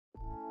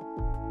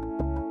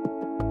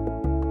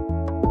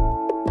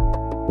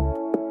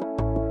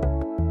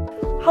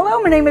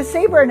Hello, my name is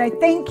Saber, and I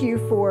thank you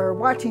for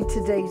watching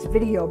today's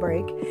video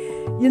break.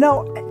 You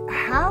know,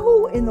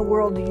 how in the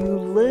world do you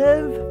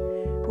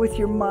live with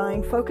your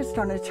mind focused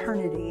on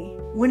eternity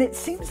when it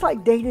seems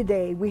like day to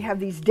day we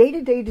have these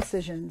day-to-day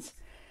decisions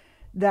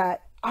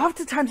that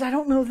oftentimes I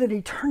don't know that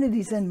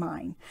eternity's in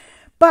mind?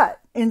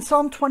 But in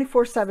Psalm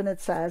 24:7 it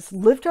says,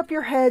 "Lift up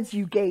your heads,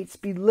 you gates,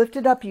 be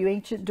lifted up, you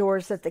ancient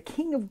doors, that the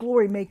King of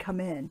glory may come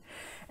in."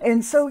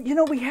 And so, you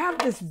know, we have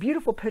this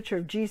beautiful picture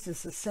of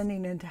Jesus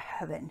ascending into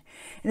heaven.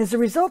 And as a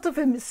result of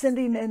him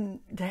ascending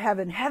into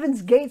heaven,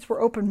 heaven's gates were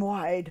open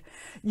wide,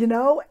 you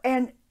know,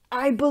 and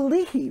I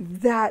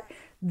believe that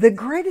the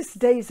greatest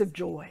days of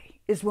joy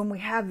is when we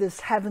have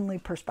this heavenly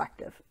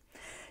perspective.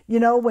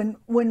 You know, when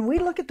we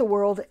look at the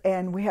world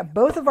and we have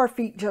both of our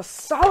feet just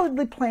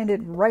solidly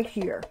planted right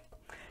here,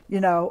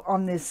 you know,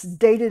 on this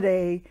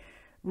day-to-day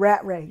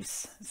rat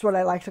race, is what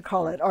I like to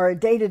call it, or a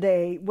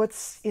day-to-day,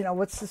 what's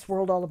this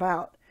world all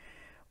about?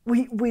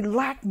 We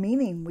lack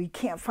meaning. We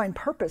can't find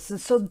purpose.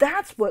 And so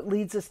that's what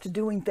leads us to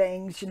doing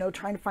things, you know,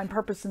 trying to find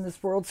purpose in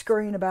this world,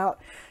 scurrying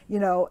about, you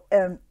know,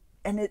 and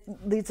it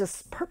leads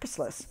us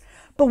purposeless.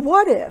 But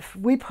what if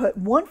we put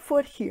one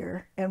foot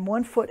here and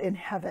one foot in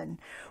heaven,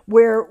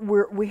 where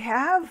we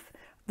have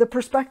the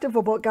perspective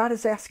of what God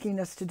is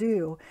asking us to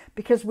do,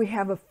 because we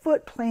have a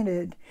foot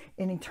planted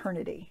in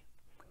eternity,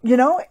 you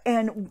know,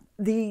 and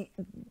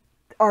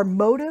our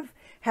motive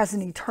has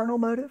an eternal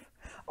motive.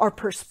 Our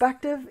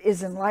perspective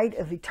is in light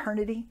of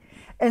eternity.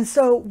 And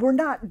so we're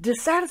not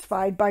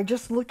dissatisfied by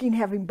just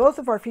having both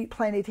of our feet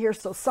planted here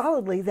so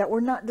solidly that we're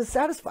not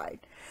dissatisfied,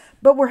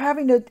 but we're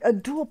having a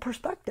dual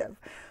perspective,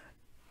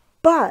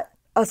 but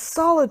a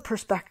solid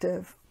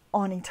perspective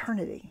on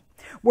eternity,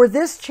 where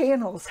this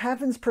channels,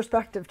 heaven's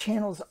perspective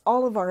channels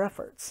all of our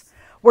efforts.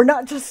 We're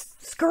not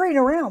just scurrying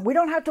around. We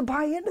don't have to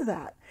buy into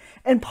that.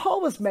 And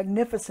Paul was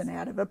magnificent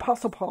at it.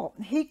 Apostle Paul,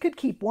 he could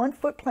keep one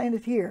foot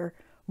planted here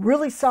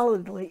really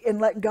solidly and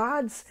let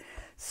God's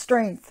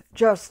strength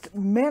just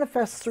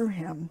manifest through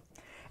him.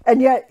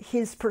 And yet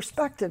his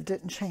perspective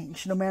didn't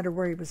change no matter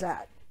where he was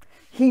at.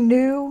 He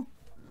knew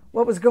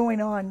what was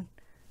going on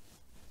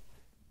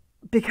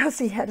because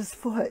he had his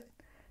foot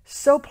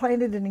so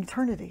planted in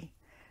eternity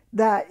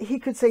that he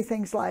could say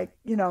things like,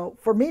 you know,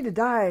 for me to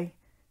die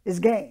is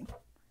gain.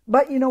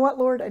 But you know what,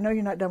 Lord? I know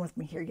you're not done with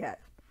me here yet.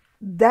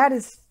 That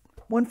is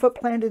one foot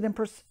planted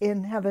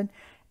in heaven,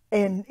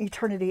 in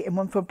eternity, and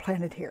one foot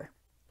planted here.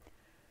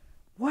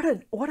 What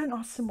an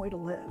awesome way to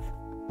live.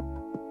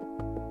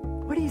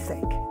 What do you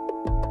think?